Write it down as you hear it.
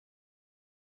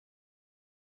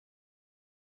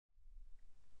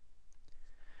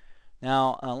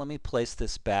Now let me place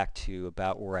this back to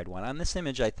about where I'd want. On this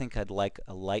image I think I'd like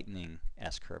a lightening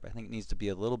S-curve. I think it needs to be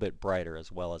a little bit brighter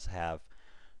as well as have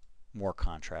more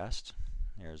contrast.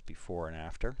 There's before and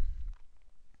after.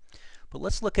 But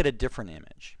let's look at a different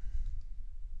image.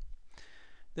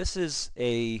 This is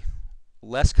a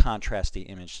less contrasty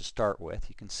image to start with.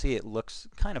 You can see it looks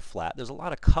kind of flat. There's a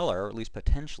lot of color, or at least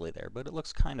potentially there, but it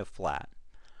looks kind of flat.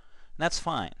 And that's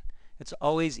fine. It's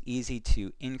always easy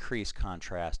to increase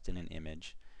contrast in an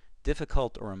image,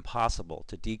 difficult or impossible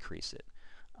to decrease it.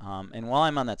 And while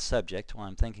I'm on that subject, while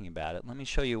I'm thinking about it, let me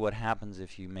show you what happens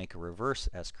if you make a reverse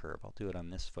S-curve. I'll do it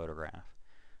on this photograph.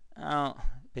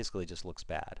 Basically just looks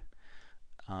bad.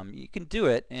 You can do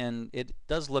it, and it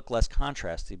does look less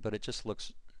contrasty, but it just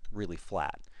looks really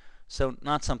flat. So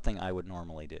not something I would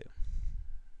normally do.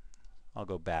 I'll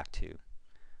go back to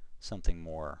something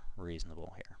more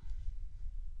reasonable here.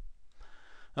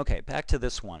 Okay, back to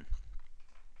this one.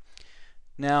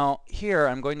 Now here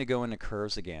I'm going to go into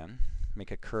curves again,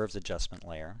 make a curves adjustment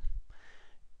layer,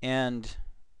 and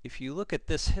if you look at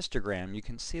this histogram you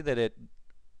can see that it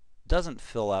doesn't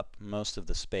fill up most of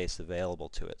the space available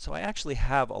to it. So I actually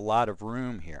have a lot of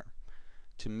room here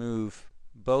to move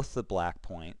both the black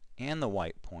point and the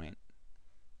white point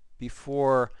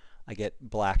before I get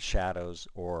black shadows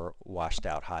or washed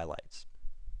out highlights.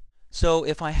 So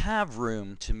if I have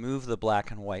room to move the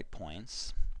black and white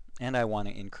points and I want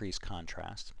to increase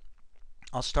contrast,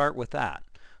 I'll start with that.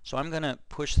 So I'm going to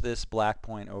push this black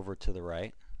point over to the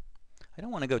right. I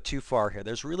don't want to go too far here.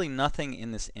 There's really nothing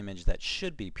in this image that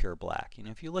should be pure black. You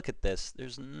know, if you look at this,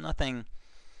 there's nothing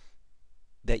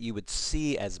that you would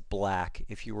see as black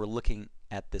if you were looking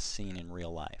at this scene in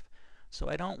real life. So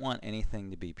I don't want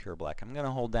anything to be pure black. I'm going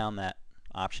to hold down that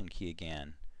Option key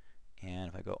again. And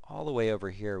if I go all the way over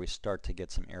here, we start to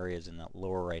get some areas in that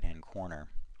lower right-hand corner.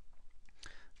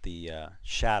 The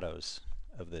shadows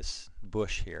of this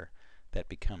bush here that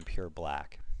become pure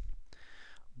black.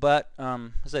 But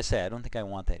as I say, I don't think I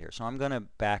want that here. So I'm going to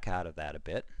back out of that a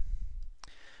bit.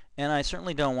 And I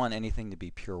certainly don't want anything to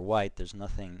be pure white. There's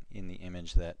nothing in the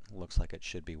image that looks like it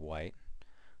should be white.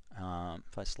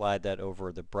 If I slide that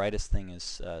over, the brightest thing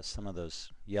is some of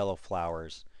those yellow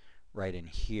flowers right in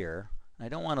here. I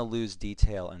don't want to lose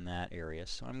detail in that area,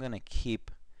 so I'm going to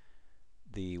keep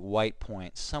the white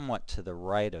point somewhat to the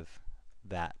right of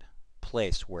that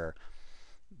place where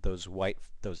those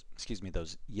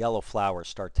yellow flowers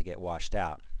start to get washed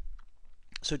out.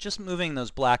 So just moving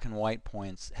those black and white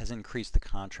points has increased the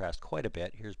contrast quite a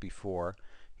bit. Here's before,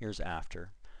 here's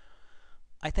after.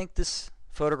 I think this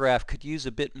photograph could use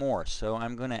a bit more, so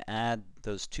I'm going to add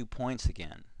those 2 points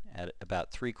again at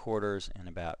about 3/4 and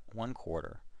about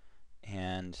 1/4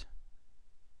 and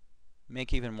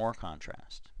make even more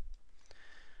contrast.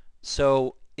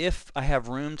 So if I have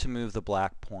room to move the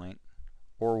black point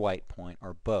or white point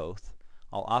or both,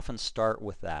 I'll often start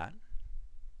with that.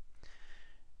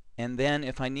 And then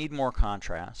if I need more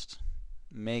contrast,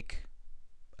 make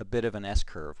a bit of an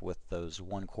S-curve with those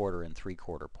 1/4 and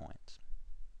 3/4 points.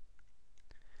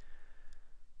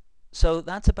 So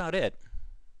that's about it.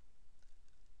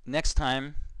 Next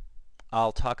time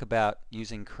I'll talk about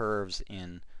using curves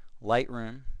in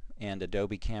Lightroom and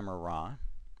Adobe Camera Raw.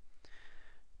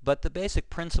 But the basic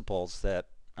principles that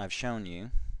I've shown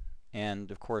you, and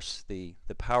of course the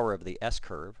power of the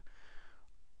S-curve,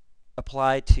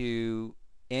 apply to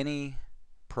any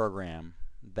program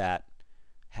that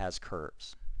has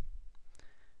curves.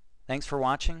 Thanks for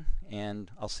watching,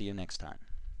 and I'll see you next time.